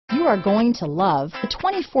you are going to love the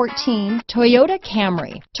 2014 Toyota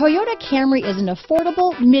Camry. Toyota Camry is an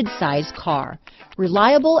affordable mid-size car,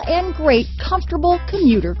 reliable and great comfortable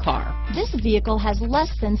commuter car. This vehicle has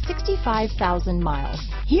less than 65,000 miles.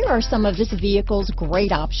 Here are some of this vehicle's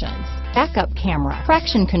great options: backup camera,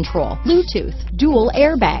 traction control, Bluetooth, dual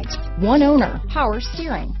airbags, one owner, power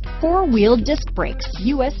steering, four-wheel disc brakes,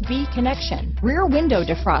 USB connection, rear window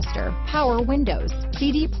defroster, power windows,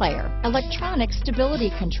 CD player, electronic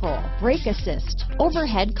stability control, brake assist,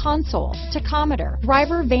 overhead console, tachometer,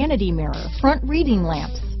 driver vanity mirror, front reading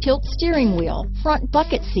lamps, tilt steering wheel, front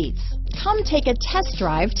bucket seats. Come take a test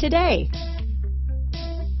drive today.